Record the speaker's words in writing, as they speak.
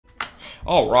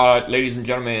Alright, ladies and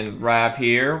gentlemen, Rav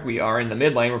here. We are in the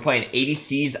mid lane. We're playing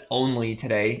ADCs only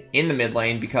today in the mid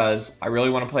lane because I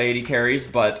really want to play AD carries,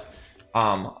 but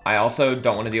I also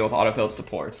don't want to deal with autofilled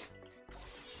supports.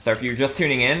 So if you're just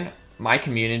tuning in, my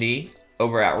community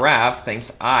over at Rav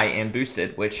thinks I am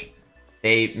boosted, which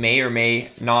they may or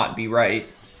may not be right.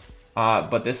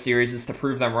 But this series is to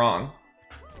prove them wrong.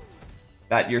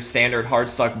 That your standard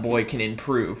hard-stuck boy can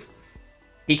improve.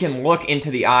 He can look into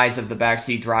the eyes of the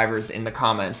backseat drivers in the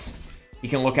comments. He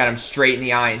can look at them straight in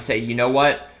the eye and say, you know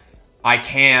what? I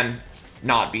can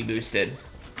not be boosted.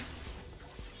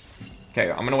 Okay,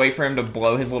 I'm going to wait for him to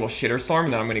blow his little shitter storm,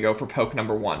 and then I'm going to go for poke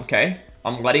number 1, okay?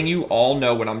 I'm letting you all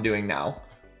know what I'm doing now.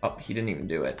 Oh, he didn't even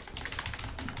do it.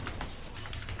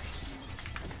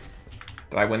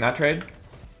 Did I win that trade?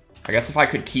 I guess if I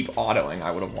could keep autoing,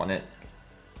 I would have won it.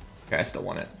 Okay, I still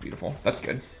won it. Beautiful. That's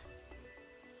good.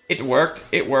 It worked.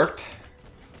 It worked.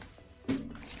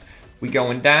 We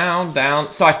going down, down.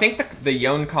 So I think the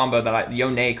Yone combo that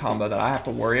Yone combo that I have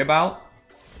to worry about.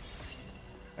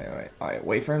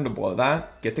 Wait for him to blow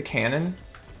that. Get the cannon.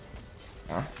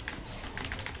 Come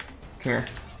here.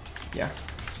 Yeah.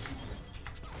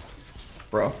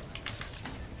 Bro.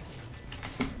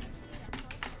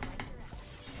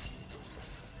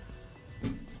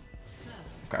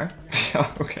 Okay.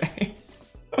 Okay.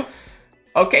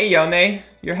 Okay, Yone.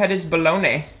 Your head is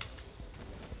baloney.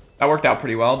 That worked out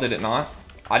pretty well, did it not?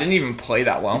 I didn't even play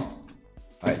that well.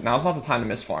 Alright, now's not the time to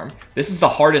miss farm. This is the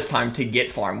hardest time to get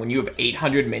farm when you have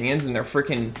 800 minions and they're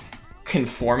freaking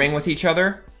conforming with each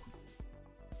other.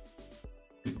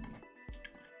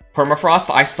 Permafrost,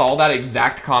 I saw that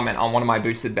exact comment on one of my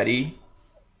Boosted Betty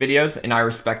videos and I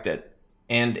respect it.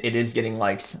 And it is getting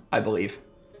likes, I believe.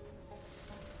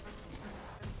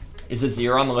 Is it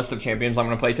 0 on the list of champions I'm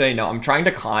going to play today? No, I'm trying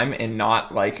to climb and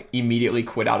not, like, immediately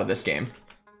quit out of this game.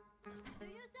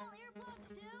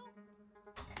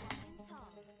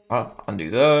 Oh,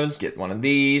 undo those, get one of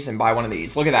these, and buy one of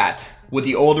these. Look at that. Would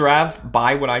the old Rav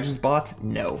buy what I just bought?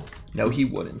 No. No, he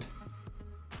wouldn't.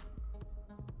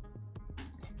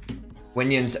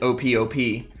 Winion's OP.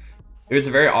 It was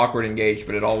a very awkward engage,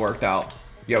 but it all worked out.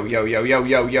 Yo, yo, yo, yo,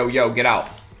 yo, yo, yo, get out.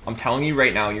 I'm telling you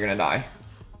right now, you're going to die.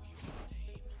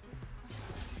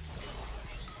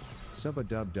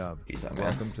 Sub-a-dub-dub.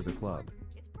 Welcome to the club.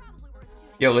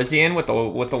 Yo, Lysian with the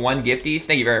 1 gifties.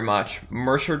 Thank you very much.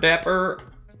 Mershepperder.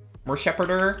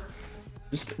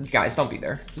 Just guys, don't be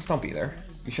there. Just don't be there.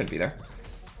 You shouldn't be there.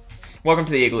 Welcome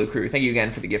to the Igloo crew. Thank you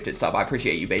again for the gifted sub. I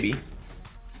appreciate you, baby.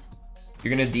 You're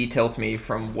gonna de-tilt me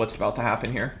from what's about to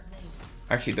happen here.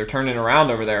 Actually, they're turning around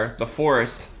over there. The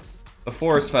forest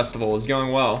festival is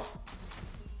going well.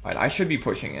 Alright, I should be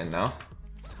pushing in now.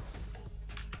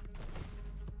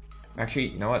 Actually,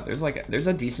 you know what? There's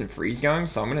a decent freeze going,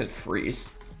 so I'm gonna freeze.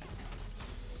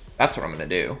 That's what I'm gonna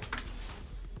do.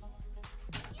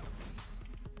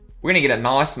 We're gonna get a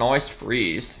nice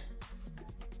freeze.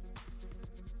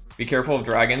 Be careful of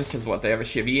dragons, because what, they have a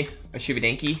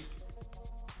shividinky.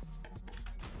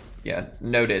 Yeah,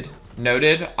 noted.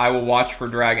 Noted, I will watch for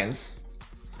dragons.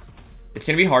 It's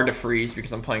gonna be hard to freeze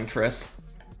because I'm playing Trist.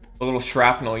 The little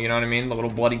shrapnel, you know what I mean? The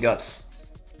little bloody guts.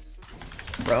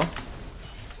 Bro.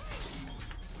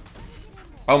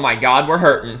 Oh my god, we're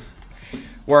hurting.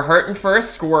 We're hurting for a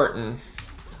squirtin'.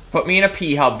 Put me in a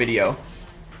P-Hub video.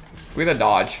 Look at the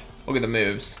dodge. Look at the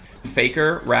moves.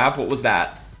 Faker, Rav, what was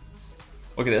that?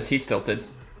 Look at this, he's tilted.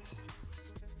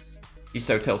 He's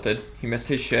so tilted. He missed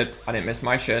his shit. I didn't miss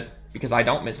my shit because I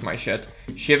don't miss my shit.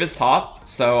 Shiv is top,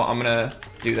 so I'm gonna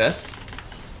do this.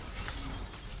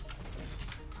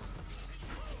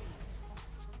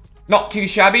 Not too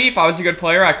shabby. If I was a good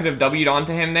player, I could have W'd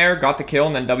onto him there, got the kill,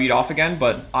 and then W'd off again,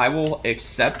 but I will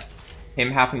accept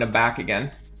him having to back again.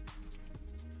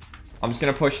 I'm just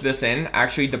going to push this in,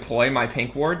 actually deploy my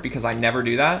pink ward, because I never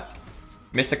do that.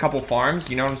 Missed a couple farms,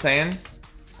 you know what I'm saying?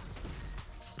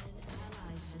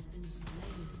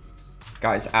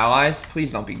 Guys, allies,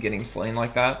 please don't be getting slain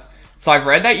like that. So I've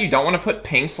read that you don't want to put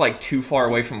pinks, like, too far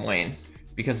away from lane,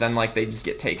 because then, like, they just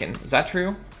get taken. Is that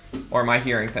true? Or am I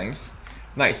hearing things?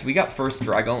 Nice, we got first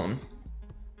dragon.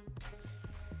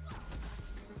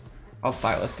 How's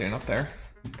Silas doing up there?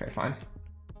 Okay, fine.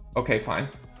 Okay, fine.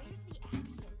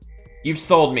 You've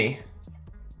sold me.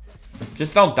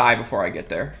 Just don't die before I get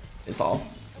there, is all.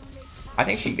 I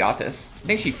think she got this. I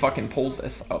think she fucking pulls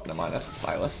this. Oh, never mind, that's a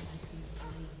Silas.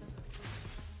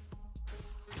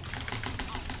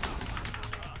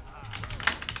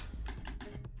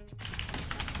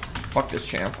 Fuck this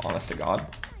champ, honest to God.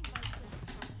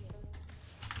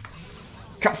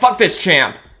 Fuck this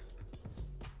champ!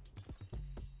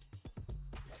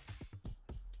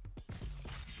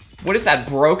 What is that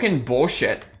broken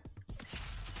bullshit?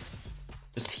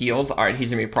 Just heals? Alright, he's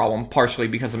gonna be a problem. Partially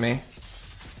because of me.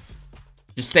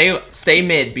 Just stay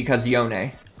mid because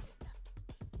Yone.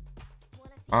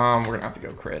 We're gonna have to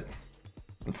go crit.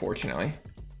 Unfortunately.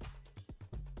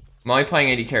 I'm only playing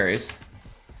 80 carries.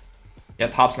 Yeah,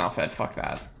 top's not fed. Fuck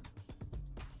that.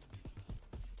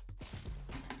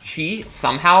 She,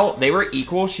 somehow, they were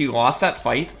equal. She lost that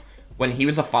fight when he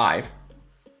was a 5.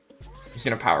 He's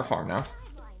gonna power farm now.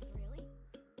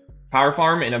 Power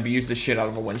farm and abuse the shit out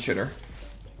of a wind shitter.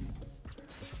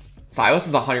 Silas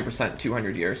is 100%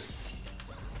 200 years.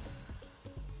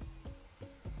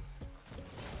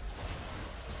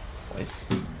 Nice.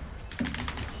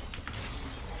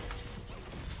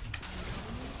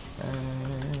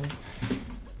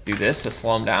 Do this to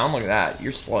slow him down. Look at that.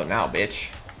 You're slow now,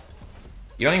 bitch.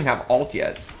 You don't even have ult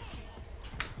yet.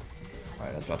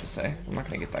 Alright, I was about to say. I'm not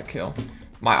gonna get that kill.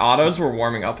 My autos were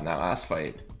warming up in that last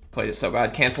fight. Played it so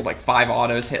bad. Canceled like 5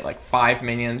 autos. Hit like 5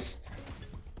 minions.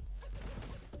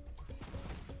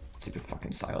 Stupid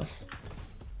fucking Silas.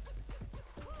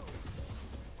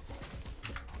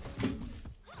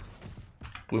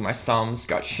 Blew my sums.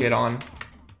 Got shit on.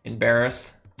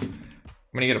 Embarrassed. I'm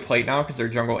gonna get a plate now because their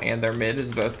jungle and their mid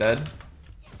is both dead.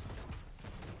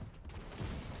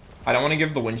 I don't want to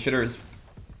give the wind shitter his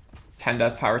 10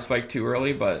 death power spike too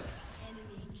early, but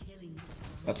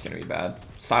that's gonna be bad.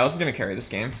 Silas is gonna carry this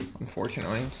game,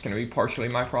 unfortunately. It's gonna be partially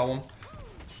my problem.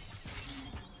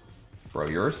 Bro,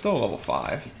 you're still level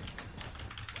 5.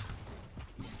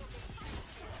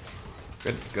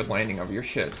 Good landing of your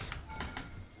shits.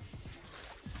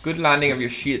 Good landing of your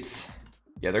shits.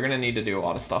 Yeah, they're gonna need to do a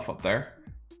lot of stuff up there.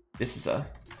 This is a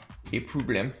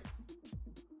problem.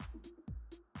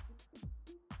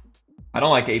 I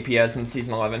don't like APS in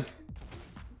Season 11.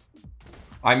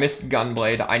 I missed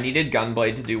Gunblade. I needed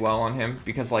Gunblade to do well on him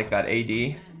because, like, that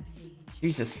AD.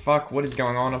 Jesus fuck, what is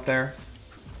going on up there?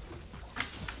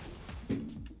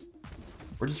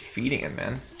 We're just feeding him,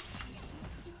 man.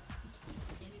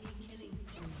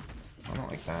 I don't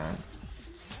like that.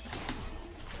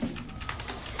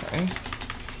 Okay.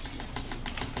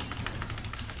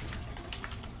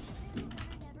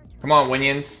 Come on,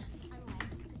 Winions.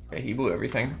 Okay, he blew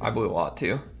everything. I blew a lot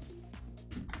too.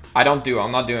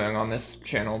 I'm not doing on this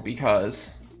channel because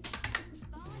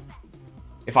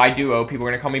if I duo, people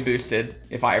are gonna call me boosted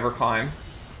if I ever climb.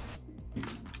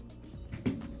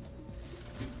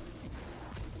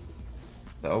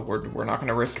 So we're not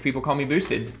gonna risk people call me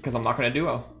boosted because I'm not gonna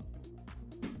duo.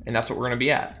 And that's what we're gonna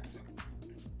be at.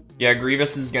 Yeah,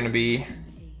 Grievous is gonna be...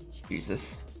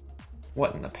 Jesus.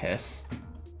 What in the piss?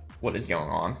 What is going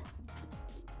on?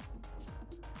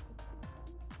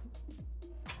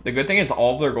 The good thing is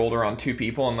all of their gold are on 2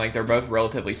 people, and like they're both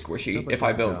relatively squishy if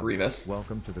I build Grievous.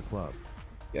 Welcome to the club.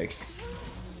 Yikes.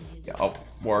 Yeah, oh,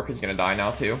 Warwick is gonna die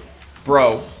now too.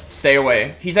 Bro, stay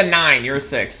away. He's a 9, you're a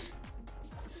 6.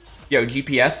 Yo,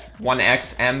 GPS,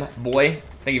 1XM, boy.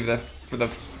 Thank you for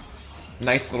the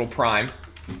nice little prime.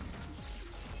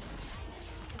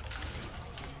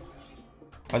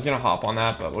 I was gonna hop on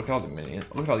that, but look at all the minions.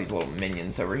 Look at all these little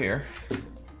minions over here.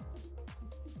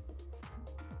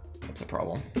 That's a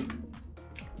problem.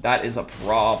 That is a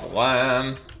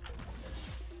problem.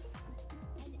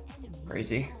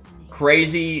 Crazy.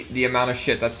 Crazy the amount of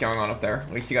shit that's going on up there.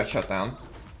 At least he got shut down.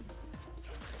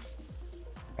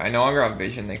 I no longer have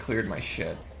vision. They cleared my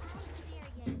shit.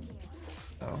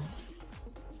 Oh.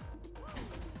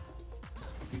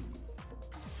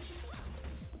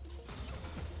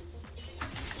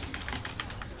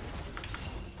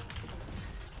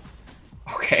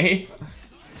 Okay.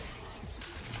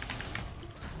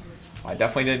 I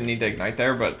definitely didn't need to ignite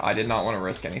there, but I did not want to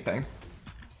risk anything.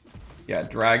 Yeah,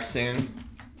 drag soon.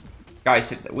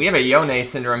 Guys, we have a Yone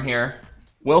Syndrome here.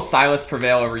 Will Silas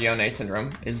prevail over Yone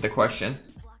Syndrome is the question.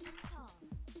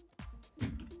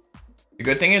 The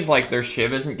good thing is, like, their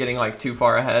Shiv isn't getting, like, too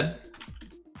far ahead.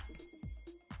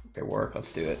 Okay, work.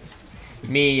 Let's do it.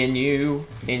 Me and you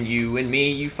and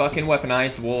me, you fucking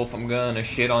weaponized wolf. I'm gonna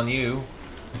shit on you.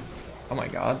 Oh my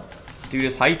god. Dude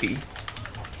is hyphy.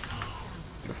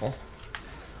 Beautiful.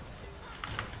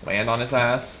 Land on his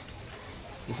ass.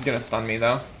 This is gonna stun me,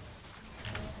 though.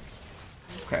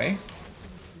 Okay.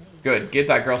 Good. Give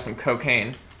that girl some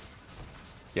cocaine.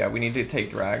 Yeah, we need to take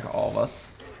drag, all of us.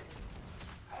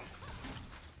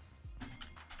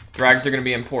 Drags are going to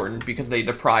be important because they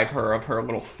deprive her of her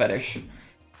little fetish.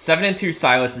 7 and 2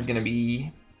 Silas is going to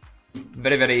be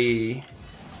very, very,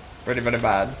 very, very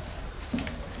bad.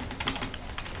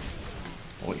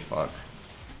 Holy fuck.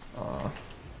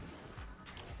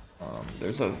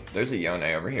 There's a Yone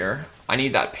over here. I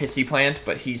need that pissy plant,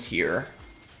 but he's here.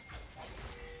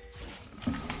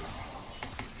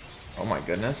 Oh my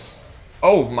goodness.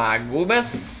 Oh my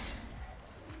goodness.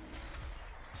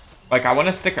 Like, I want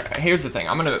to stick... Here's the thing.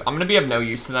 I'm gonna be of no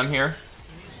use to them here.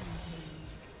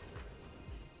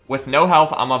 With no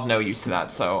health, I'm of no use to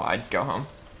that, so I just go home.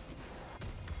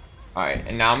 Alright,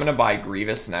 and now I'm gonna buy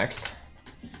Grievous next.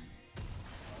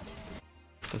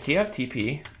 Does he have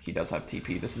TP? He does have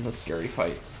TP. This is a scary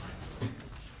fight.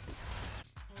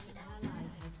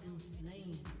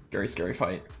 Scary, scary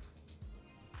fight.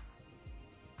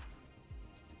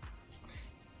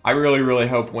 I really, really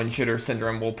hope Yone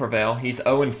Syndrome will prevail. He's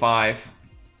 0-5.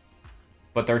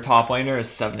 But their top laner is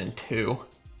 7-2.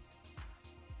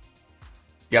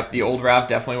 Yep, the old Rav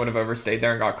definitely would have overstayed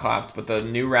there and got clapped, but the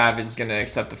new Rav is going to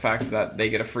accept the fact that they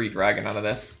get a free dragon out of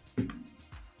this.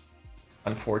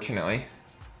 Unfortunately.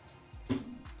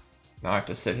 Now I have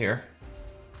to sit here.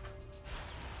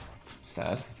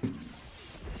 Sad.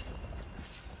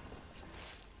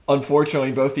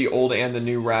 Unfortunately, both the old and the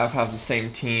new Rav have the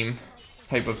same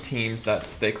type of teams that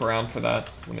stick around for that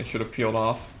when they should have peeled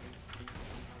off.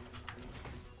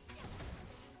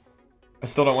 I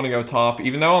still don't want to go top,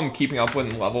 even though I'm keeping up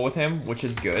with level with him, which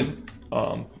is good.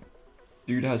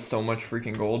 Dude has so much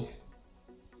freaking gold.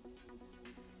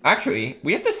 Actually,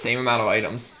 we have the same amount of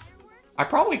items. I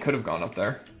probably could have gone up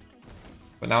there.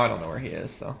 But now I don't know where he is,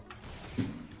 so.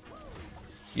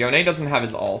 Yone doesn't have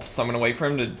his ult, so I'm going to wait for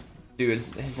him to do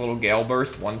his little Gale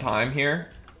Burst one time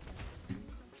here.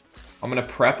 I'm going to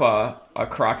prep a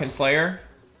Kraken Slayer.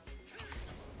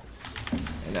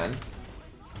 And then...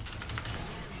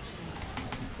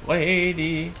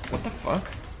 Lady, what the fuck?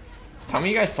 Tell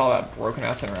me you guys saw that broken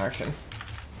ass interaction.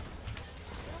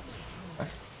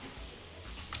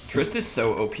 Trist is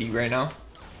so OP right now.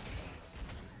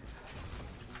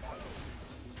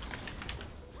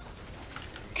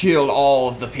 Kill all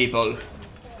of the people.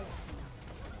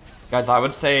 Guys, I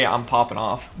would say I'm popping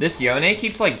off. This Yone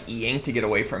keeps like E-ing to get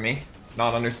away from me.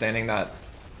 Not understanding that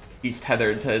he's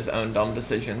tethered to his own dumb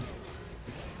decisions.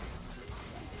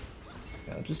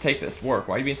 Just take this. Work.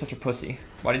 Why are you being such a pussy?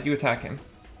 Why did you attack him?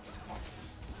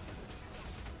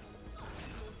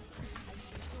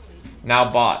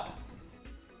 Now bot.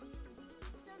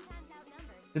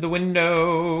 To the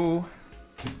window.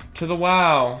 To the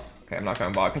wow. Okay, I'm not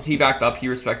going bot because he backed up. He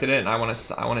respected it, and I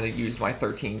wanted to use my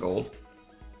 13 gold.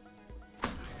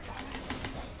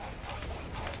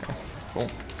 Okay, cool.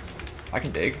 I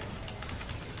can dig.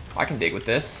 I can dig with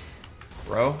this,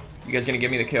 bro. You guys gonna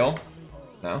give me the kill?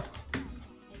 No.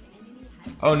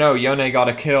 Oh no, Yone got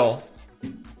a kill.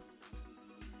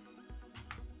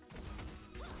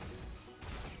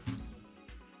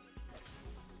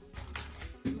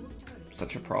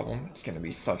 Such a problem. It's gonna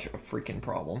be such a freaking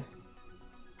problem.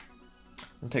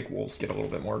 I'll take Wolves, get a little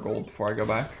bit more gold before I go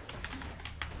back.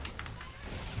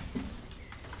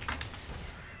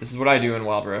 This is what I do in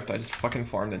Wild Rift. I just fucking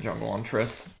farm the jungle on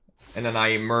Trist. And then I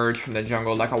emerge from the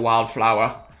jungle like a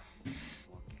wildflower.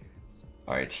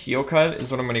 Alright, heal cut is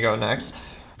what I'm gonna go next.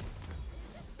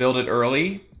 Build it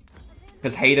early.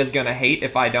 Because hate is gonna hate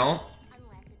if I don't.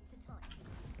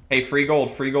 Hey, free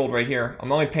gold right here.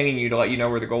 I'm only pinging you to let you know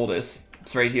where the gold is.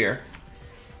 It's right here.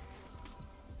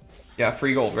 Yeah,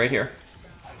 free gold right here.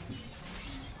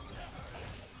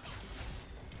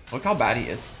 Look how bad he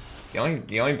is. The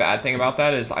only bad thing about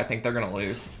that is I think they're gonna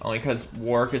lose. Only because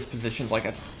Warwick is positioned like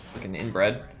a freaking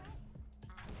inbred.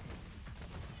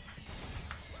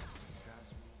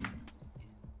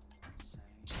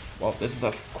 Well, this is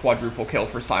a quadruple kill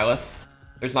for Silas.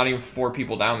 There's not even 4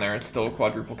 people down there. It's still a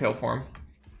quadruple kill for him.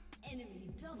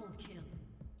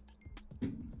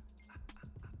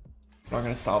 Not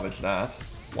gonna salvage that.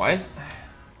 Why is...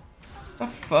 The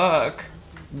fuck?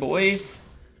 Boys?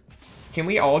 Can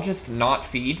we all just not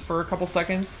feed for a couple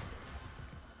seconds?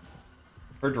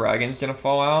 Her dragon's gonna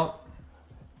fall out.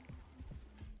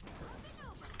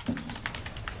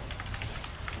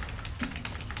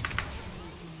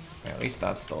 At least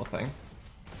that's still a thing.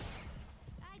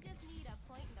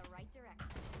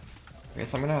 I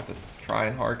guess I'm gonna have to try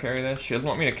and hard carry this. She doesn't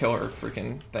want me to kill her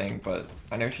freaking thing, but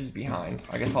I know she's behind.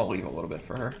 I guess I'll leave a little bit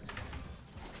for her.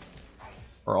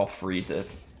 Or I'll freeze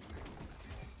it.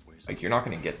 Like, you're not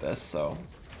gonna get this, so...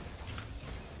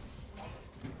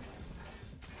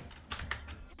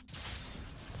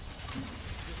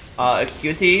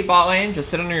 excuse me, bot lane. Just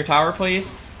sit under your tower,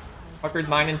 please. Fucker's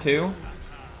 9-2.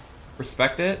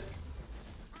 Respect it.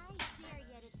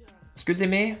 Excuse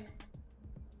me.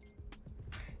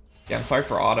 Yeah, I'm sorry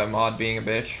for auto mod being a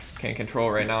bitch. Can't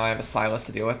control right now. I have a Silas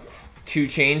to deal with. 2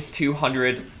 chains,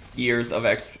 200 years of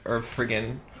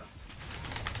friggin'.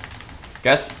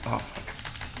 Guess. Oh fuck.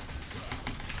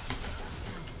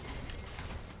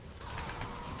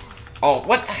 Oh,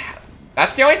 what?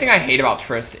 That's the only thing I hate about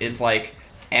Trist is like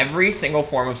every single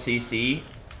form of CC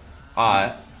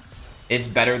is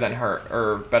better than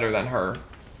her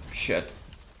shit.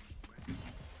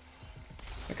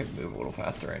 I could move a little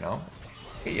faster right now.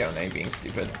 Okay, Yone being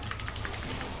stupid.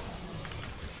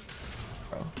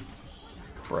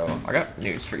 Bro, I got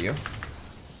news for you.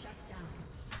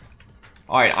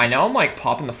 Alright, I know I'm like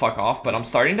popping the fuck off, but I'm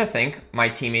starting to think my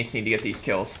teammates need to get these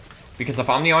kills. Because if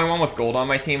I'm the only one with gold on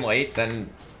my team late, then...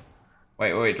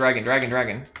 Wait,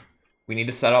 dragon. We need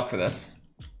to set up for this.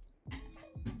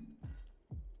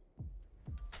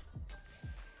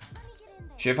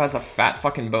 Shiv has a fat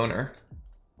fucking boner.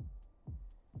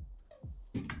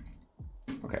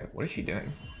 Okay, what is she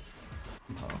doing?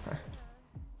 Oh, okay.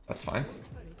 That's fine.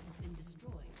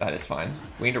 That is fine.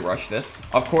 We need to rush this.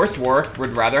 Of course, Warwick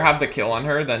would rather have the kill on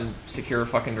her than secure a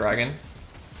fucking dragon.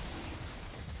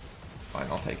 Fine,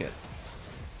 I'll take it.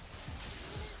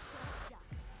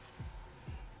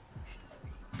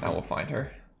 Now we'll find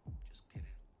her.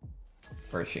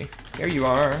 Where is she? Here you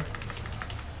are.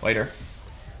 Later.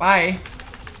 Bye.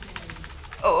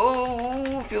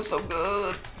 Oh, feels so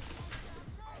good.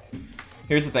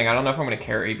 Here's the thing. I don't know if I'm going to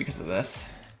carry because of this.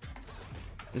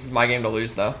 This is my game to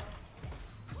lose, though.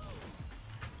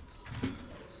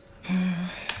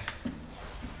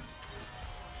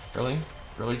 Really?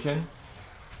 Really, Jin?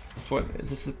 Is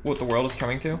this what the world is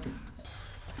coming to?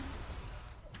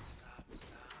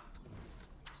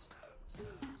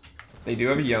 They do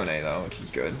have a Yone, though, which is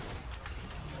good.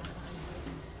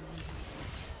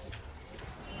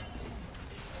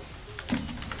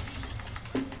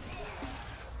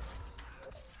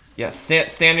 Yeah,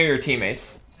 stand near your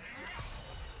teammates.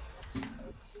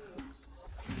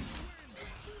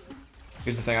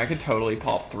 Here's the thing, I could totally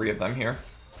pop 3 of them here.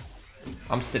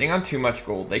 I'm sitting on too much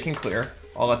gold. They can clear.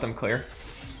 I'll let them clear.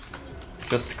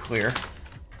 Just clear.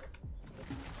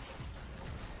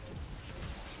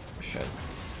 Oh shit.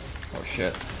 Oh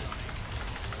shit.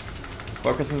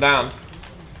 Focus them down.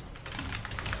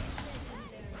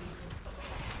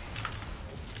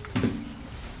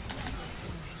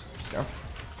 Let's go.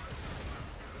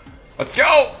 Let's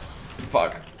go!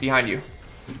 Fuck. Behind you.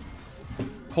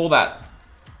 Pull that.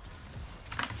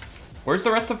 Where's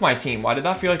the rest of my team? Why did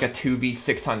that feel like a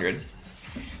 2v600?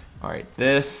 Alright,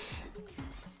 this.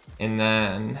 And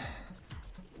then...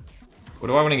 what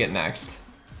do I want to get next?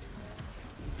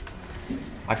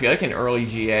 I feel like an early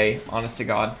GA, honest to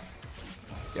God.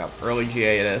 Yep, early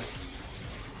GA it is.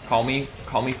 Call me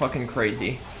fucking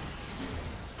crazy.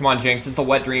 Come on, Jinx, it's a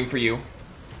wet dream for you.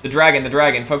 The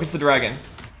dragon, focus the dragon.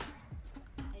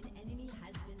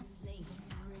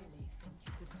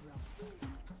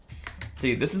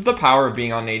 See, this is the power of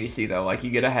being on ADC, though. Like, you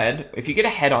get ahead. If you get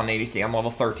ahead on ADC, I'm level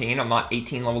 13. I'm not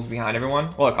 18 levels behind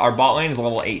everyone. Look, our bot lane is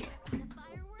level 8.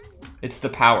 It's the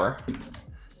power.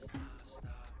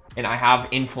 And I have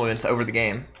influence over the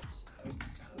game.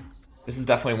 This is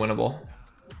definitely winnable.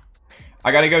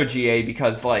 I gotta go GA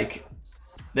because, like,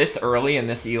 this early in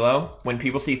this elo, when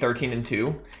people see 13 and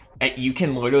 2, you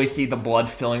can literally see the blood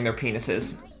filling their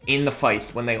penises in the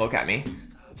fights when they look at me.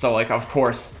 So, like, of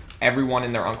course... everyone and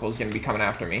their uncle is going to be coming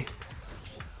after me.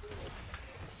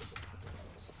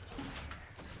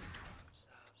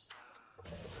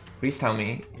 Please tell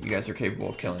me you guys are capable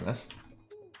of killing this.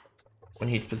 When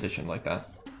he's positioned like that.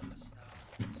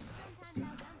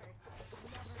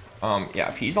 Yeah,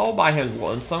 if he's all by his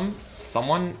lonesome,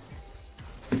 someone...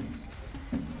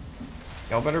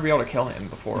 y'all better be able to kill him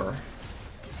before...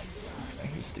 okay,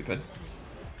 he's stupid.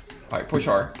 Alright, push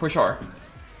R. Push R.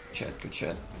 Shit, good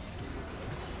shit.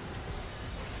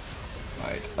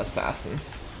 Alright, assassin.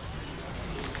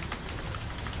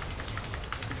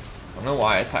 I don't know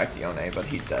why I attacked Yone, but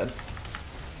he's dead.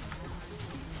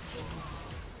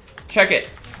 Check it!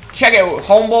 Check it,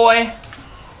 homeboy!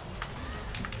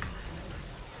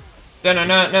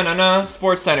 No.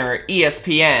 Sports Center,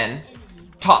 ESPN,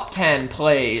 top 10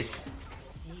 plays.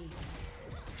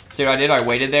 See what I did? I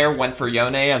waited there, went for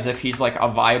Yone as if he's like a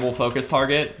viable focus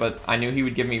target, but I knew he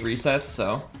would give me resets,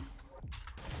 so...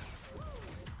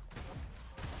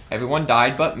 everyone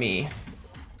died but me.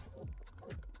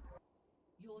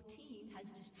 Your team has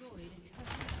destroyed a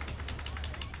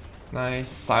turret. Nice.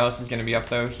 Silas is going to be up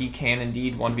though. He can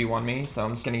indeed 1v1 me, so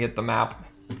I'm just going to get the map.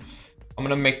 I'm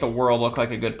going to make the world look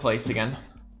like a good place again.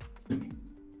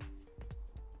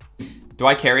 Do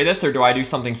I carry this or do I do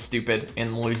something stupid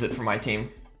and lose it for my team?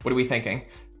 What are we thinking?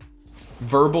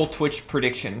 Verbal Twitch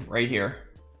prediction right here.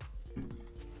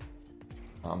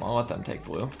 I'll let them take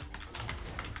blue.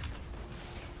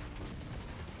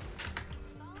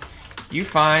 You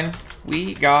fine.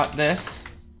 We got this.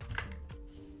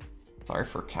 Sorry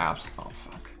for caps. Oh,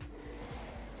 fuck.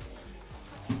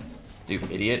 Dude,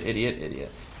 idiot, idiot,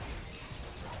 idiot.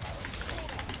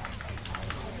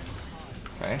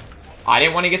 Okay. I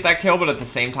didn't want to get that kill, but at the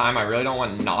same time, I really don't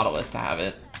want Nautilus to have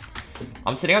it.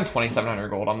 I'm sitting on 2,700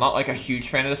 gold. I'm not like a huge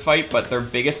fan of this fight, but their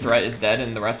biggest threat is dead,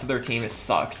 and the rest of their team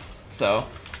sucks. So,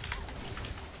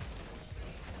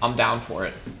 I'm down for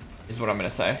it, is what I'm going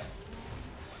to say.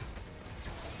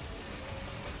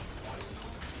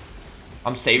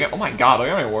 I'm saving. Oh my god, look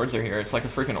how many wards are here. It's like a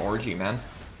freaking orgy, man.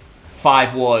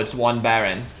 5 wards, 1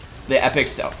 Baron. The epic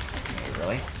stuff. Okay,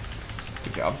 really?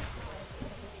 Good job.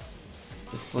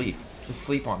 Just sleep. Just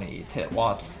sleep on it, you tit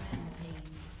wops.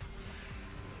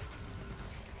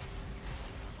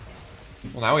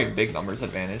 Well, now we have big numbers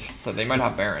advantage, so they might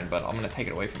have Baron, but I'm going to take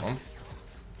it away from them.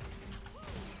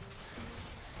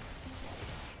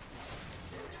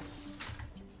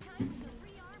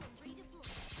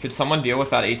 Could someone deal with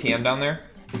that ATM down there?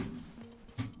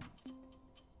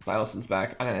 Silas is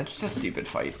back. I don't know, it's just a stupid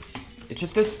fight. It's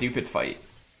just a stupid fight.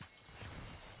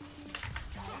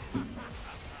 I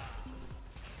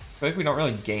feel like we don't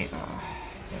really gain.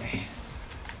 Okay.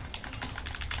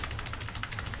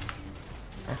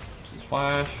 This is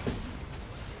flash.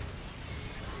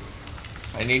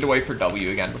 I need to wait for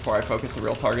W again before I focus the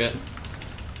real target. I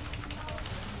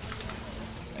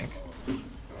think.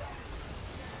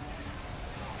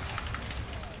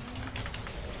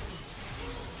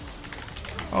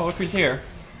 Oh, look who's here.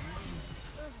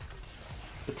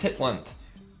 The Titlant.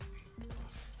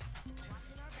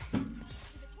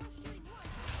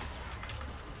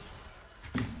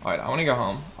 Alright, I want to go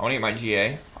home. I want to get my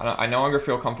GA. I no longer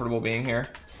feel comfortable being here.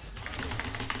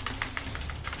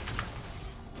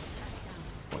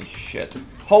 Holy shit.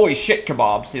 Holy shit,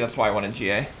 kebab. See, that's why I wanted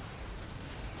GA.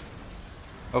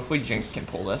 Hopefully Jinx can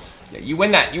pull this. Yeah, you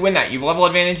win that. You win that. You have level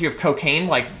advantage. You have cocaine,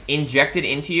 like, injected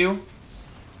into you.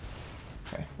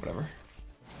 Okay, whatever.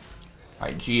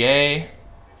 Alright, GA.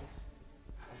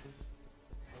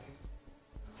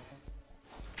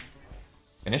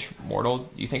 Finish Mortal?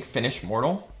 Do you think finish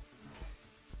Mortal?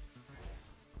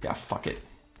 Yeah, fuck it.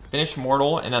 Finish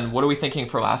Mortal, and then what are we thinking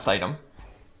for last item?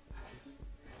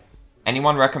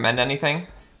 Anyone recommend anything?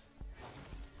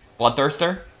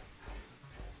 Bloodthirster?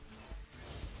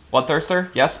 Bloodthirster?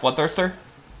 Yes, Bloodthirster?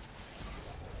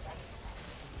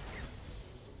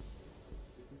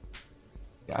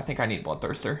 Yeah, I think I need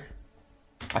Bloodthirster.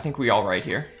 I think we all right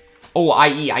here. Oh,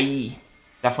 IE.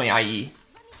 Definitely IE.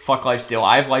 Fuck lifesteal.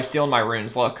 I have lifesteal in my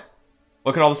runes, look.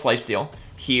 Look at all this lifesteal.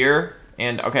 Here,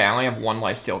 and okay, I only have 1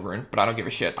 lifesteal rune, but I don't give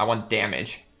a shit. I want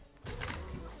damage.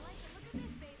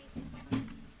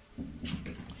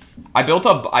 I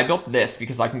built this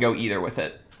because I can go either with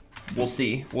it. We'll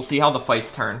see. We'll see how the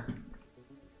fights turn.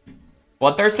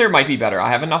 Bloodthirster might be better. I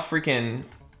have enough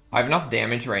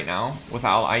damage right now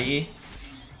without IE.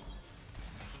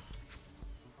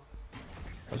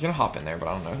 I was gonna hop in there, but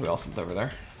I don't know who else is over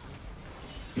there.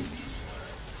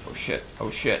 Oh shit. Oh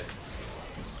shit.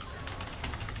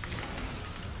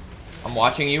 I'm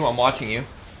watching you. I'm watching you.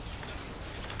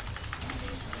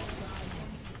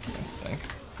 Okay,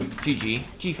 GG.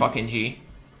 G fucking G.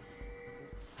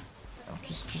 Oh,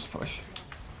 just push.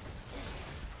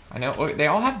 I know. Look, they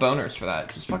all have boners for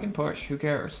that. Just fucking push. Who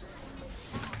cares?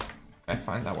 Okay,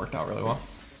 fine. That worked out really well.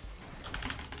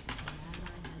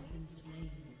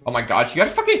 Oh my god, you got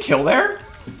a fucking kill there?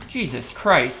 Jesus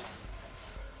Christ.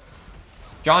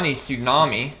 Johnny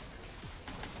Tsunami.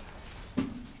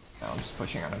 No, I'm just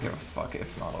pushing. I don't give a fuck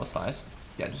if Nautilus dies.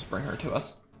 Yeah, just bring her to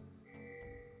us.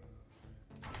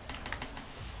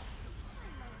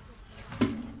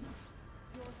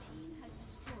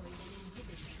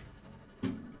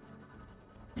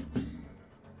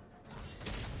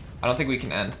 I don't think we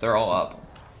can end. They're all up.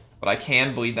 But I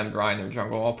can bleed them dry in their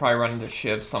jungle. I'll probably run into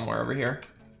Shiv somewhere over here.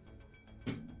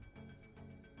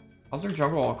 How's their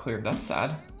jungle all cleared? That's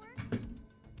sad.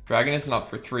 Dragon isn't up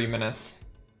for 3 minutes.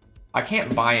 I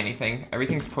can't buy anything.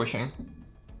 Everything's pushing.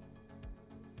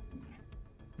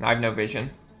 I have no vision.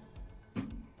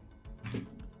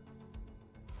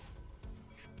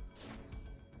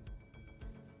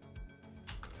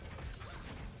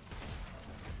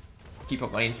 Keep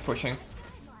up lanes pushing.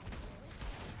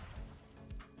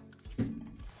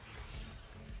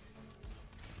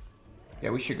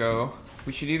 Yeah, we should go.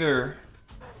 We should either...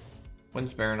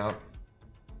 When's Baron up?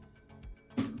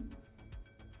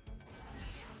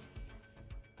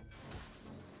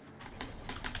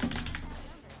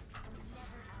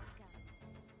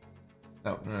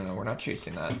 No, we're not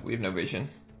chasing that. We have no vision.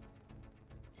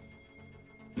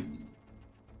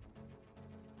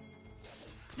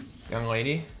 Young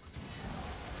lady.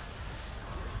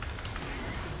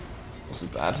 This is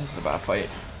bad. This is a bad fight.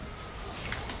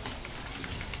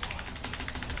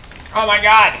 Oh my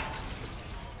god!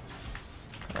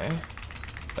 Okay.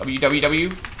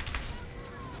 WWW.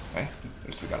 Okay, at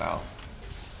least we got out.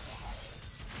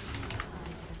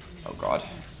 Oh god.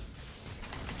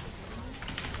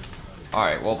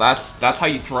 Alright, well that's how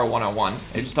you throw 101.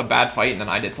 It's just a bad fight and then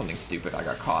I did something stupid. I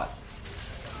got caught.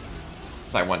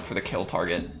 So I went for the kill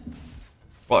target.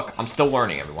 Look, I'm still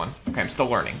learning, everyone. Okay, I'm still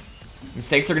learning.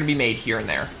 Mistakes are going to be made here and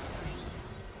there.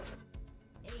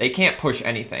 They can't push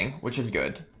anything, which is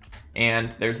good.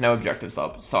 And there's no objectives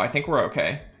up, so I think we're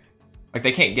okay. Like,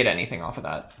 they can't get anything off of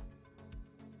that.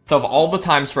 So of all the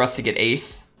times for us to get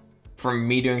ace, from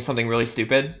me doing something really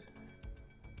stupid,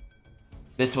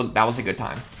 that was a good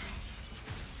time.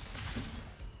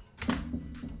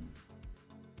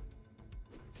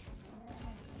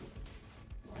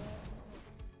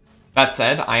 That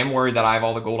said, I am worried that I have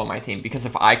all the gold on my team, because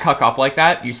if I cuck up like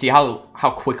that, you see how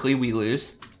quickly we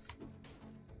lose?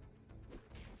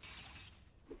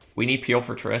 We need peel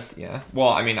for Trist, yeah. Well,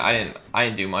 I mean, I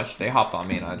didn't do much. They hopped on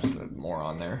me and I just did more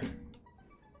on there.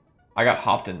 I got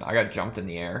jumped in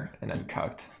the air and then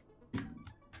cucked.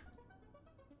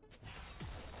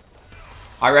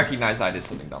 I recognize I did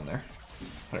something dumb there.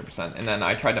 100%. And then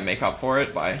I tried to make up for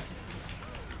it by...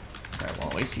 Okay, well,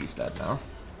 at least he's dead now.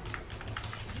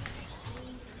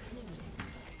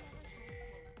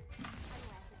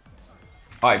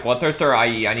 Alright, Bloodthirster or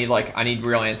IE? I need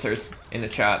real answers in the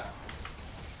chat.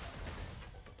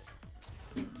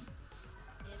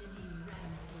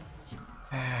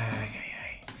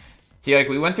 See, like,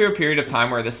 we went through a period of time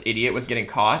where this idiot was getting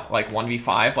caught, like,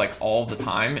 1v5, like, all the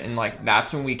time, and, like,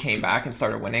 that's when we came back and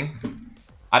started winning.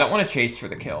 I don't want to chase for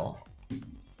the kill.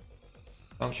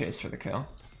 Don't chase for the kill.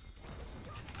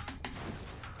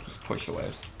 Just push the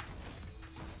waves.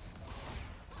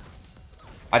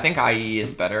 I think IE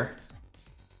is better.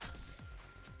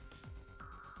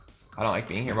 I don't like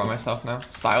being here by myself now.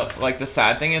 Like, the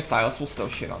sad thing is, Silas will still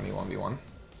shit on me 1v1.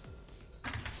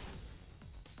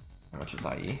 How much is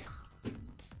IE?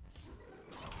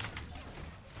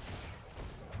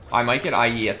 I might get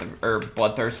IE at the, or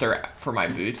Bloodthirster for my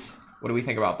boots. What do we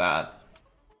think about that?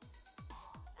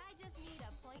 I just need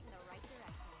a point in the right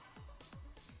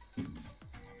direction.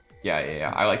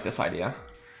 Yeah. I like this idea.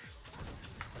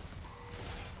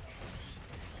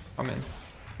 Come in.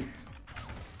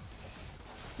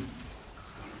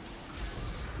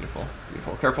 Beautiful,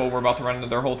 beautiful. Careful, we're about to run into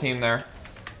their whole team there.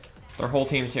 Their whole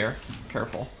team's here.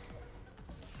 Careful.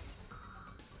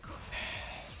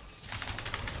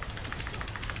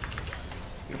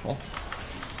 Beautiful.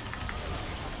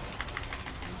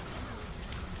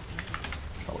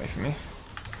 Away from me.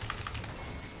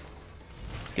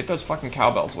 Get those fucking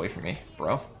cowbells away from me,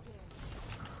 bro.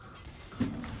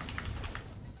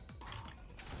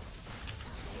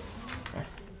 Okay.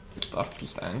 Good stuff,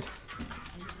 just end.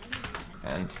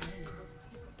 And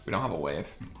we don't have a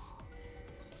wave.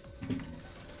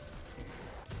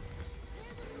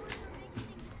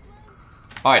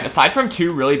 Alright, aside from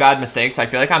two really bad mistakes, I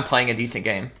feel like I'm playing a decent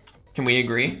game. Can we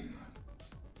agree?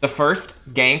 The first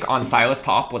gank on Silas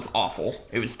top was awful.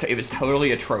 It was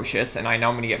totally atrocious, and I know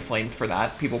I'm going to get flamed for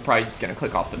that. People are probably just going to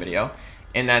click off the video.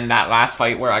 And then that last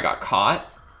fight where I got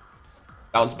caught,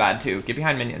 that was bad too. Get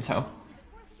behind minions, ho.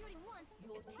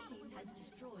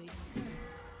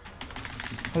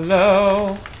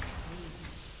 Hello.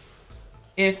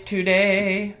 If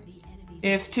today.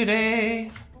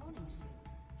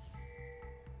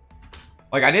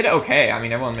 Like, I did okay. I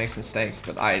mean, everyone makes mistakes,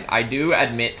 but I do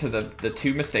admit to the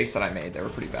two mistakes that I made. They were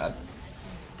pretty bad.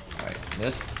 Alright,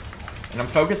 this. And I'm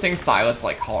focusing Silas,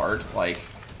 like, hard. Like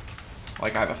I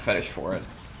have a fetish for it.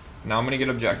 Now I'm gonna get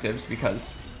objectives,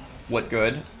 because what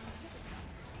good?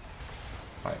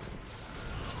 Alright.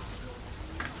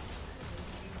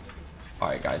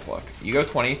 Alright, guys, look. You go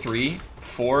 23,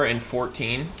 4, and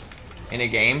 14 in a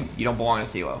game, you don't belong in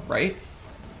Zelo, right?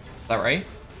 Is that right?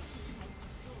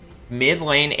 Mid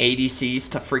lane ADCs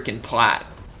to freaking plat.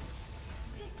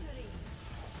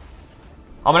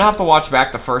 I'm gonna have to watch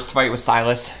back the first fight with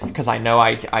Silas, because I know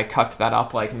I cucked that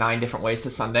up like 9 different ways to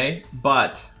Sunday,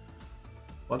 but...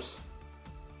 Whoops.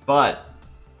 But...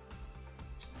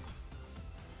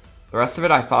 The rest of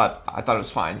it, I thought it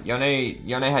was fine. Yone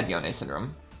had Yone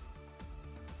Syndrome.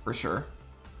 For sure.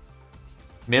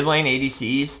 Mid lane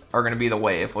ADCs are gonna be the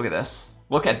wave. Look at this.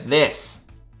 Look at this.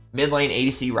 Mid lane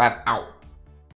ADC wrap out.